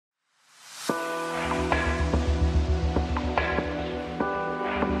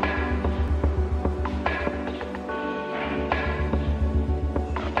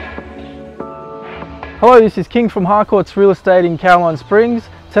Hello, this is King from Harcourts Real Estate in Caroline Springs.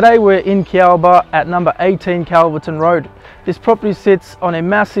 Today we're in Kealba at number 18 Calverton Road. This property sits on a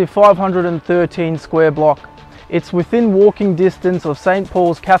massive 513 square block. It's within walking distance of St.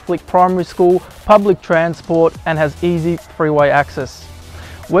 Paul's Catholic Primary School, public transport, and has easy freeway access.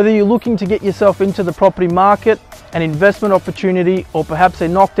 Whether you're looking to get yourself into the property market, an investment opportunity, or perhaps a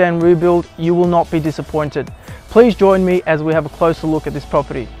knockdown rebuild, you will not be disappointed. Please join me as we have a closer look at this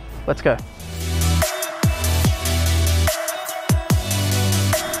property. Let's go.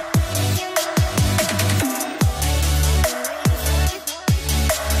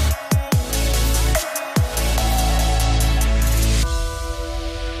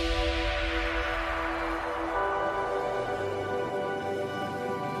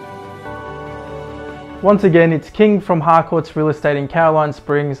 Once again, it's King from Harcourts Real Estate in Caroline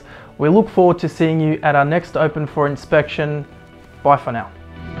Springs. We look forward to seeing you at our next open for inspection. Bye for now.